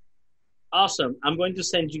 Cool, awesome. I'm going to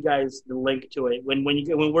send you guys the link to it when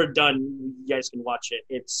we're done. You guys can watch it.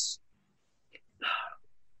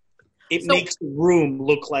 It makes the room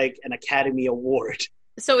look like an Academy Award.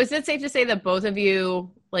 So is it safe to say that both of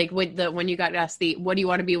you, like, when you got asked what do you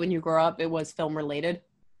want to be when you grow up, it was film related?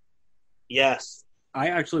 Yes. I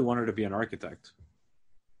actually wanted to be an architect.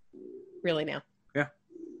 Really now? Yeah.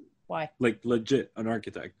 Why? Like, legit an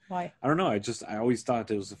architect. Why? I don't know. I always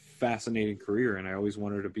thought it was a fascinating career, and I always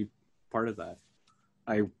wanted to be part of that.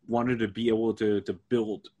 I wanted to be able to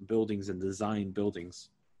build buildings and design buildings.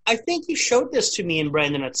 I think you showed this to me and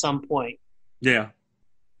Brandon at some point. Yeah.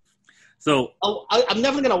 So I'm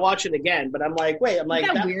never going to watch it again, but I'm like, wait,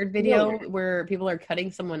 that weird video where people are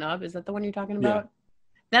cutting someone up. Is that the one you're talking about?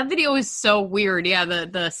 Yeah. That video is so weird. Yeah.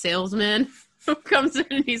 The salesman who comes in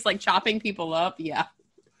and he's like chopping people up. Yeah.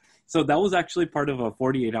 So that was actually part of a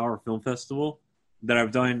 48-hour film festival that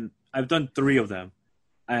I've done. I've done 3 of them,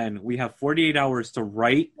 and we have 48 hours to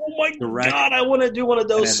write. Oh my God, I want to do one of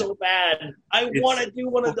those so bad. I want to do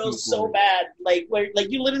one of those so bad. Like, where,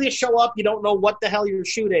 like, you literally show up, you don't know what the hell you're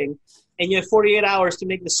shooting, and you have 48 hours to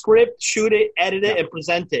make the script, shoot it, edit it, and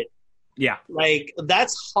present it. Yeah. Like,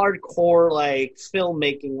 that's hardcore, like,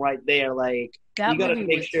 filmmaking right there. Like, you got to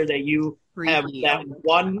make sure that you have that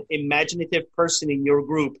one imaginative person in your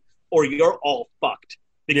group, or you're all fucked.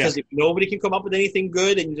 Because if nobody can come up with anything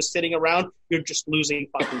good and you're just sitting around, you're just losing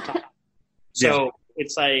fucking time. So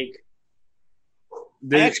it's like...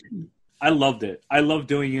 I loved it. I love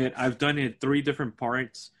doing it. I've done it 3 different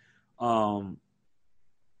parts.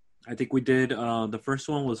 I think we did, the first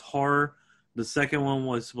one was horror, the second one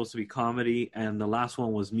was supposed to be comedy, and the last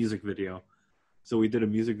one was music video. So we did a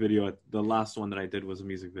music video. The last one that I did was a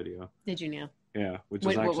music video. Did you now? Yeah, which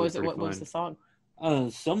was actually pretty fun. What was the song?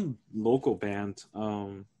 Some local band.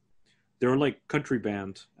 They were like country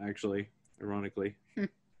band, actually, ironically.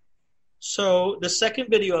 So the second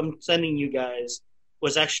video I'm sending you guys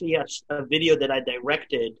was actually a video that I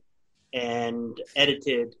directed and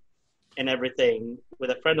edited and everything with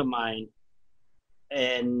a friend of mine.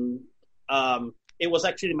 And it was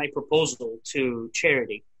actually my proposal to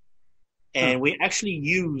charity. And we actually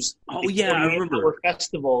used the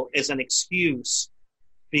festival as an excuse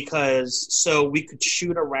because so we could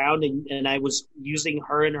shoot around and I was using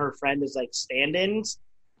her and her friend as like stand-ins.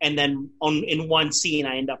 And then in one scene,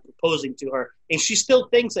 I end up proposing to her. And she still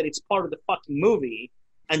thinks that it's part of the fucking movie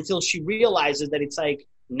until she realizes that it's like,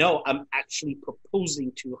 no, I'm actually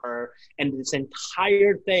proposing to her. And this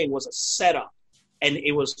entire thing was a setup. And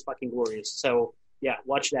it was fucking glorious. So, yeah,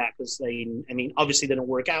 watch that. Because, obviously it didn't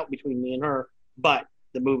work out between me and her. But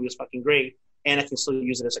the movie was fucking great. And I can still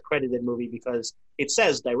use it as a credited movie because it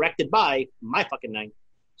says directed by my fucking name.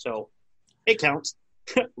 So, it counts.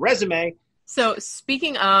 Resume. So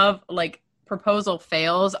speaking of like proposal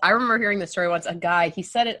fails, I remember hearing the story once. A guy, he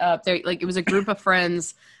set it up there, like it was a group of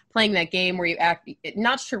friends playing that game where you act,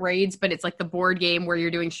 not charades, but it's like the board game where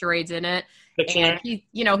you're doing charades in it. And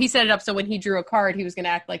he set it up so when he drew a card, he was going to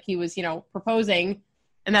act like he was, proposing.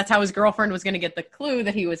 And that's how his girlfriend was going to get the clue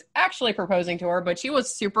that he was actually proposing to her. But she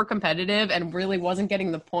was super competitive and really wasn't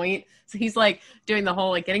getting the point. So he's like doing the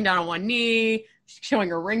whole like getting down on one knee, showing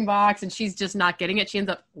her ring box, and she's just not getting it. She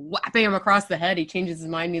ends up whapping him across the head. He changes his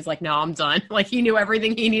mind. And he's like, no, I'm done. Like he knew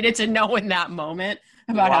everything he needed to know in that moment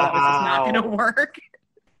about how that was just not going to work.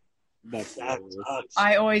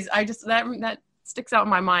 That sticks out in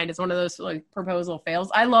my mind as one of those like proposal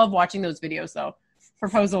fails. I love watching those videos though.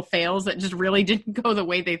 Proposal fails that just really didn't go the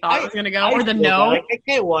way they thought it was going to go, or the no. I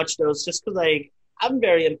can't watch those just because I'm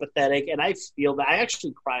very empathetic and I feel that I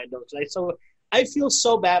actually cried those. I feel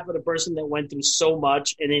so bad for the person that went through so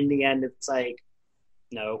much and in the end it's like,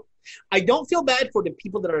 no. I don't feel bad for the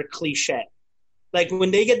people that are cliche. Like when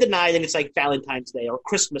they get denied and it's like Valentine's Day or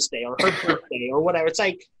Christmas Day or her birthday or whatever. It's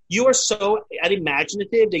like you are so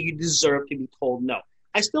unimaginative that you deserve to be told no.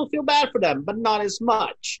 I still feel bad for them, but not as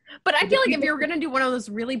much. But I feel like if you're going to do one of those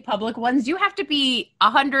really public ones, you have to be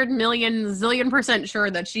 100 million zillion %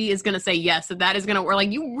 sure that she is going to say yes, that is going to work.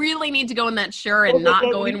 Like you really need to go in that sure and not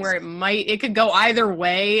go in where it could go either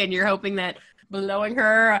way. And you're hoping that blowing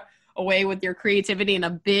her away with your creativity and a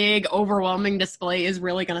big overwhelming display is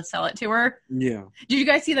really going to sell it to her. Yeah. Did you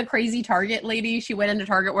guys see the crazy Target lady? She went into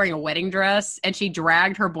Target wearing a wedding dress and she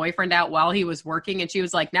dragged her boyfriend out while he was working. And she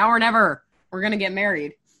was like, now or never. We're going to get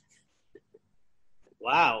married.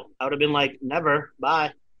 Wow. I would have been like, never.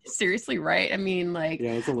 Bye. Seriously, right? I mean, like...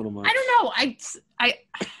 Yeah, it's a little much. I don't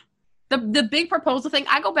know. The big proposal thing,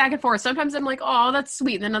 I go back and forth. Sometimes I'm like, oh, that's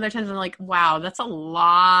sweet. And then other times I'm like, wow, that's a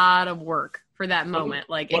lot of work for that moment.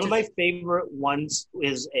 Like one of my favorite ones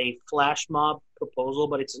is a flash mob proposal,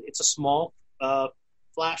 but it's a small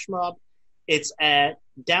flash mob. It's at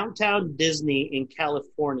downtown Disney in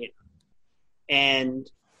California.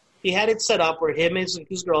 And... he had it set up where him and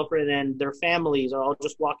his girlfriend and their families are all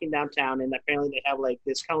just walking downtown, and apparently they have like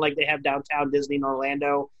this kind of like they have downtown Disney in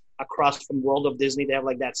Orlando across from World of Disney. They have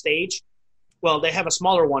like that stage. Well, they have a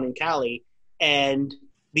smaller one in Cali, and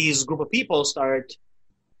these group of people start,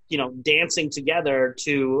 dancing together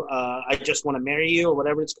to "I Just Want to Marry You" or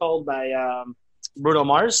whatever it's called by Bruno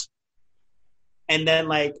Mars. And then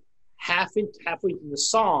like halfway through the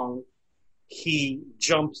song, he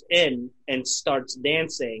jumps in and starts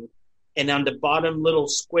dancing. And on the bottom little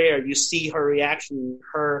square, you see her reaction,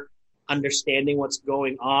 her understanding what's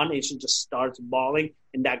going on. And she just starts bawling.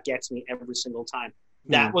 And that gets me every single time.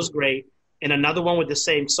 That was great. And another one with the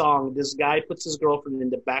same song, this guy puts his girlfriend in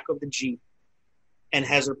the back of the Jeep and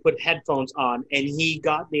has her put headphones on. And he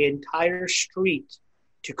got the entire street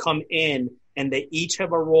to come in. And they each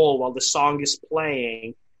have a role while the song is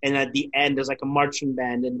playing. And at the end, there's like a marching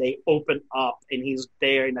band, and they open up, and he's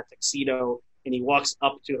there in a tuxedo, and he walks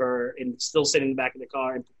up to her, and still sitting in the back of the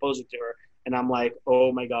car, and proposes to her. And I'm like,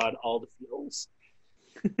 oh my God, all the feels.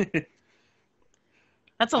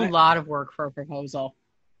 That's a lot of work for a proposal.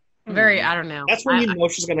 I don't know. That's when you know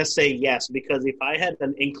she's going to say yes, because if I had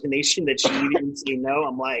an inclination that she didn't say no,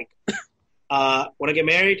 I'm like, want to get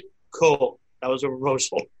married? Cool. That was a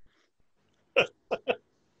proposal.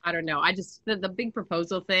 I don't know. I just the big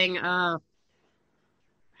proposal thing. I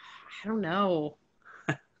don't know.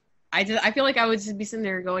 I feel like I would just be sitting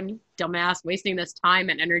there going, dumbass, wasting this time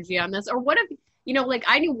and energy on this. Or what if like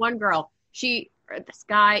I knew one girl. This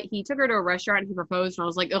guy, he took her to a restaurant and he proposed, and I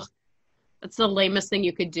was like, ugh, that's the lamest thing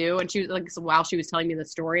you could do. And she was like, while she was telling me the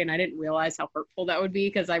story, and I didn't realize how hurtful that would be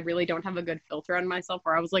because I really don't have a good filter on myself.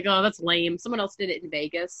 Where I was like, oh, that's lame. Someone else did it in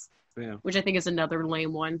Vegas, which I think is another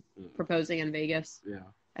lame one. Proposing in Vegas. Yeah.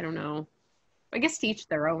 I don't know. I guess to each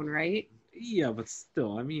their own, right? Yeah, but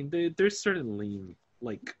still, I mean, there's certainly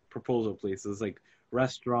like proposal places, like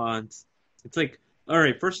restaurants. It's like, all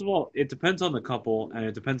right, first of all, it depends on the couple, and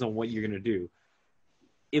it depends on what you're gonna do.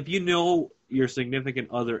 If you know your significant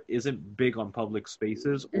other isn't big on public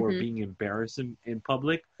spaces or being embarrassed in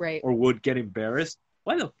public, right, or would get embarrassed,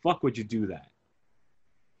 why the fuck would you do that?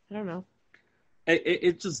 I don't know.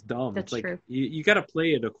 It's just dumb. That's it's like true. You got to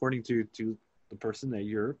play it according to the person that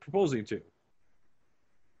you're proposing to.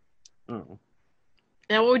 I don't know.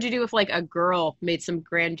 Now, what would you do if, like, a girl made some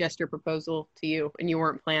grand gesture proposal to you and you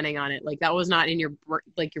weren't planning on it? Like, that was not in your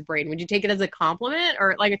brain. Would you take it as a compliment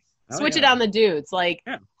or, like, switch it on the dudes? Like,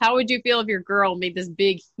 how would you feel if your girl made this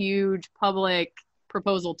big, huge, public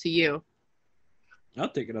proposal to you? I'll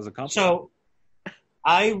take it as a compliment. So,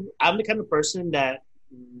 I'm the kind of person that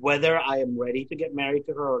whether I am ready to get married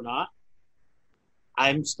to her or not,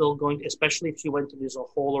 I'm still going to, especially if she went through this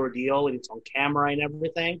whole ordeal and it's on camera and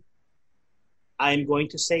everything, I'm going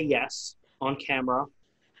to say yes on camera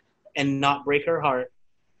and not break her heart.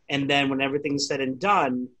 And then when everything's said and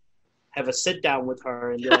done, have a sit down with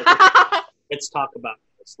her and be like, let's talk about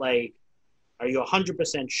this. Like, are you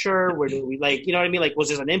 100% sure? Where do we, like, you know what I mean? Like, was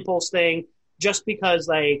this an impulse thing? Just because,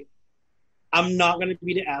 like, I'm not going to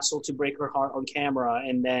be the asshole to break her heart on camera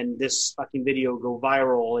and then this fucking video go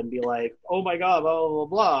viral and be like, oh my God, blah, blah, blah,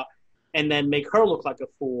 blah. And then make her look like a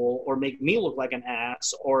fool or make me look like an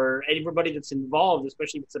ass or everybody that's involved,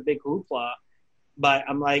 especially if it's a big hoopla. But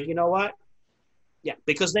I'm like, you know what? Yeah,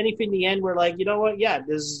 because then if in the end we're like, you know what? Yeah,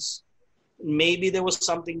 maybe there was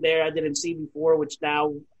something there I didn't see before, which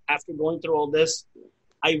now after going through all this,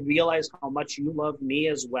 I realize how much you love me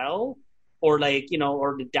as well. Or like, you know,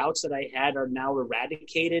 or the doubts that I had are now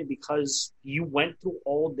eradicated because you went through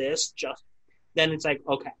all this. Just then it's like,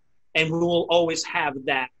 okay. And we will always have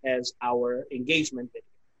that as our engagement video.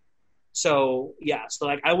 So, yeah. So,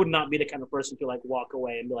 like, I would not be the kind of person to, like, walk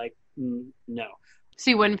away and be like, no. So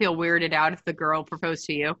you wouldn't feel weirded out if the girl proposed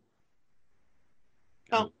to you?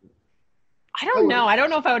 No. I don't know. I don't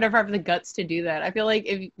know if I would ever have the guts to do that. I feel like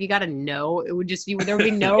if you got to know, it would just be, there would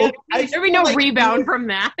be no, there'd be no like rebound from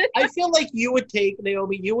that. I feel like you would take,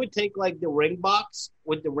 Naomi, like the ring box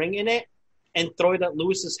with the ring in it and throw it at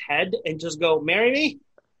Luis's head and just go, marry me?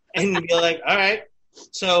 And be like, all right.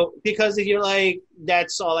 So, because if you're like,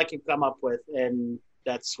 that's all I can come up with and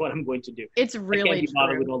that's what I'm going to do. It's really I can't be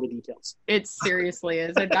bothered with all the details. It seriously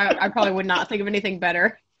is. I probably would not think of anything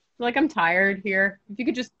better. Like, I'm tired here. If you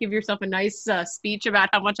could just give yourself a nice speech about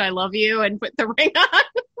how much I love you and put the ring on.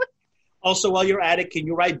 Also, while you're at it, can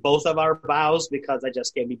you write both of our vows? Because I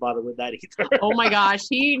just can't be bothered with that either. Oh my gosh.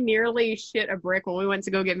 He nearly shit a brick when we went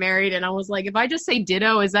to go get married. And I was like, if I just say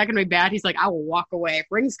ditto, is that going to be bad? He's like, I will walk away. If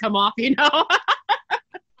rings come off, you know?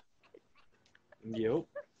 Yep.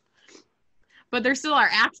 But there's still our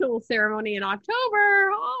actual ceremony in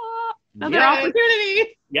October. Oh, another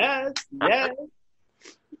opportunity. Yes.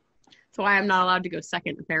 That's why I'm not allowed to go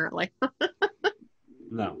second, apparently.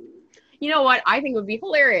 No. You know what? I think would be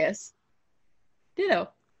hilarious. Ditto.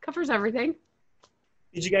 Covers everything.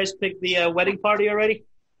 Did you guys pick the wedding party already?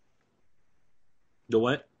 The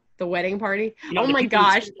what? The wedding party? You know, oh my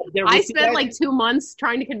gosh. I spent like 2 months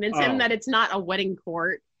trying to convince him that it's not a wedding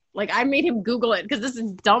court. Like, I made him Google it because this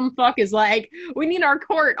is dumb fuck is like, we need our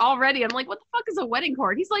court already. I'm like, what the fuck is a wedding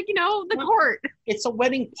court? He's like, the court. It's a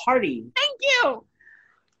wedding party. Thank you.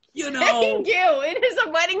 Thank you. It is a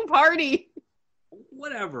wedding party.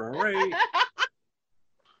 Whatever, right?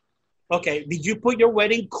 Okay, did you put your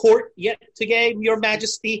wedding court yet today, Your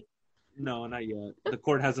Majesty? No, not yet. The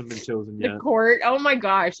court hasn't been chosen yet. The court? Oh my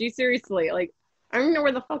gosh, you seriously, like, I don't know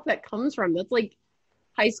where the fuck that comes from. That's like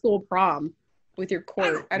high school prom with your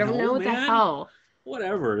court. I don't know what the hell.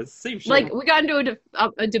 Whatever, it's the same shit. Like, we got into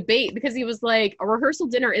a debate because he was like, a rehearsal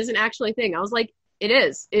dinner isn't actually a thing. I was like, it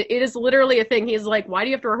is. It is literally a thing. He's like, why do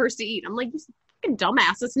you have to rehearse to eat? I'm like, you fucking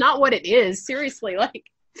dumbass. It's not what it is. Seriously, like.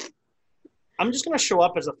 I'm just going to show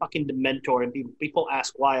up as a fucking dementor and people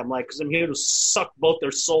ask why. I'm like, because I'm here to suck both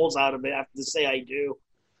their souls out of it after they say I do.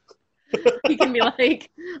 He can be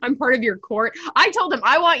like, I'm part of your court. I told him,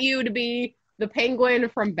 I want you to be the Penguin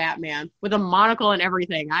from Batman with a monocle and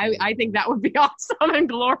everything. I think that would be awesome and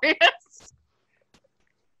glorious.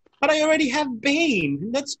 But I already have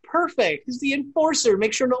Bane. That's perfect. He's the enforcer.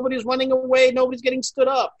 Make sure nobody's running away. Nobody's getting stood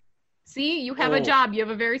up. See, you have a job. You have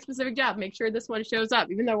a very specific job. Make sure this one shows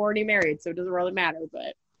up, even though we're already married, so it doesn't really matter.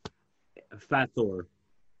 But Fat Thor.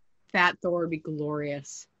 Fat Thor would be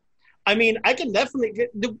glorious. I mean, I can definitely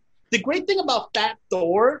get the great thing about Fat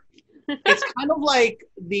Thor. It's kind of like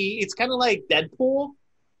Deadpool.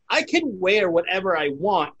 I can wear whatever I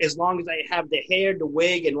want as long as I have the hair, the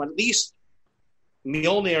wig, and at least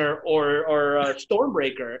Mjolnir or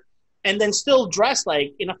Stormbreaker, and then still dress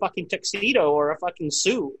like in a fucking tuxedo or a fucking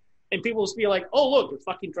suit, and people will be like, "Oh, look, it's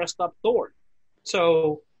fucking dressed up Thor."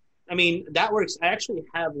 So, I mean, that works. I actually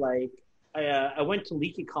have I went to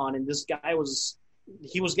LeakyCon and this guy was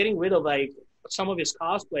getting rid of like some of his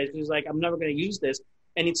cosplays. He's like, "I'm never going to use this,"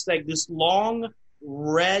 and it's like this long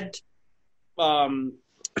red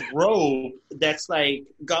robe that's like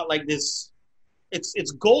got like this.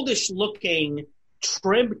 It's goldish looking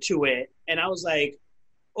trim to it, and I was like,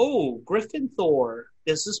 oh, Griffin Thor,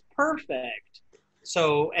 this is perfect.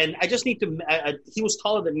 So, and I just need to he was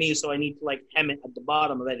taller than me, so I need to like hem it at the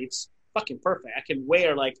bottom of it. It's fucking perfect. I can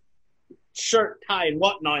wear like shirt, tie, and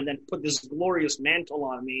whatnot, and then put this glorious mantle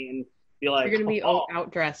on me and be like, you're gonna be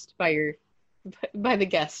outdressed by the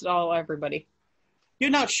guests, everybody.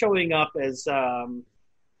 You're not showing up as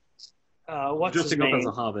What's his Dressing up name? as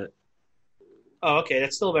a hobbit. Oh, okay.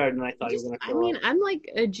 That's still better than I thought you were going to I mean, I'm like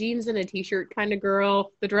a jeans and a t-shirt kind of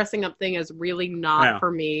girl. The dressing up thing is really not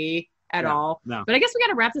for me at all. No. But I guess we got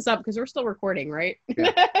to wrap this up because we're still recording, right?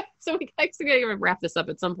 Yeah. So we actually got to wrap this up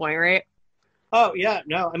at some point, right? Oh, yeah.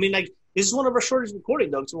 No, I mean, like, this is one of our shortest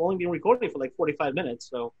recording, though, because we've only been recording for like 45 minutes.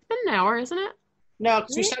 So It's been an hour, isn't it? no,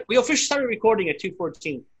 because we officially started recording at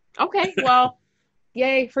 2:14. Okay, well,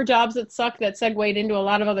 yay for jobs that suck that segued into a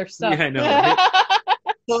lot of other stuff. Yeah, I know. Right?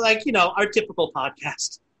 So, like, our typical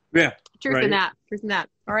podcast. Yeah. Truth in that.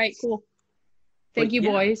 All right, cool. Thank you,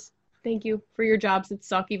 boys. Thank you for your jobs that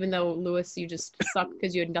suck, even though, Lewis, you just suck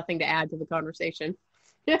because you had nothing to add to the conversation.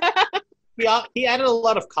 Yeah, he added a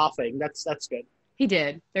lot of coughing. That's good. He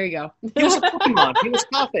did. There you go. He was a Pokemon. He was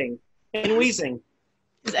coughing and wheezing.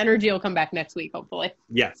 His energy will come back next week, hopefully.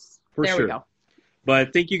 Yes, for there sure. We go.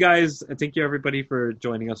 But thank you guys. Thank you, everybody, for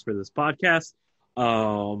joining us for this podcast.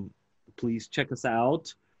 Please check us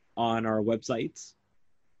out on our websites.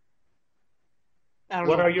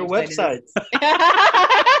 What are your websites?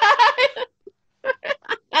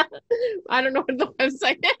 I don't know what the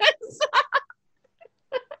website is.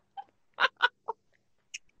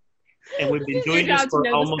 And we've been doing this for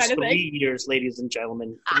almost 3 years, ladies and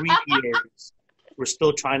gentlemen. 3 years. We're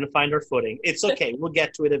still trying to find our footing. It's okay. We'll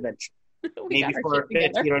get to it eventually. Maybe for our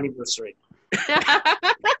 5th year anniversary. You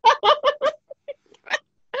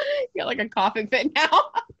got like a coughing fit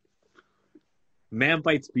now.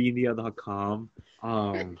 manbitesmedia.com.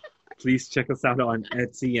 Please check us out on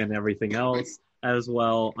Etsy and everything else as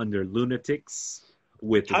well under Lunattix.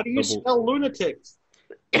 How do you spell Lunattix?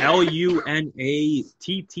 Lunattix.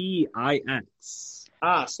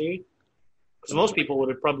 Ah, see? Because most people would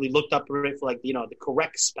have probably looked up for it for the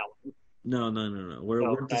correct spelling. No. We're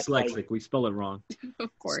dyslexic. We spell it wrong.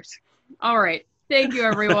 Of course. All right. Thank you,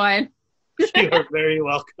 everyone. You are very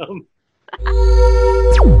welcome.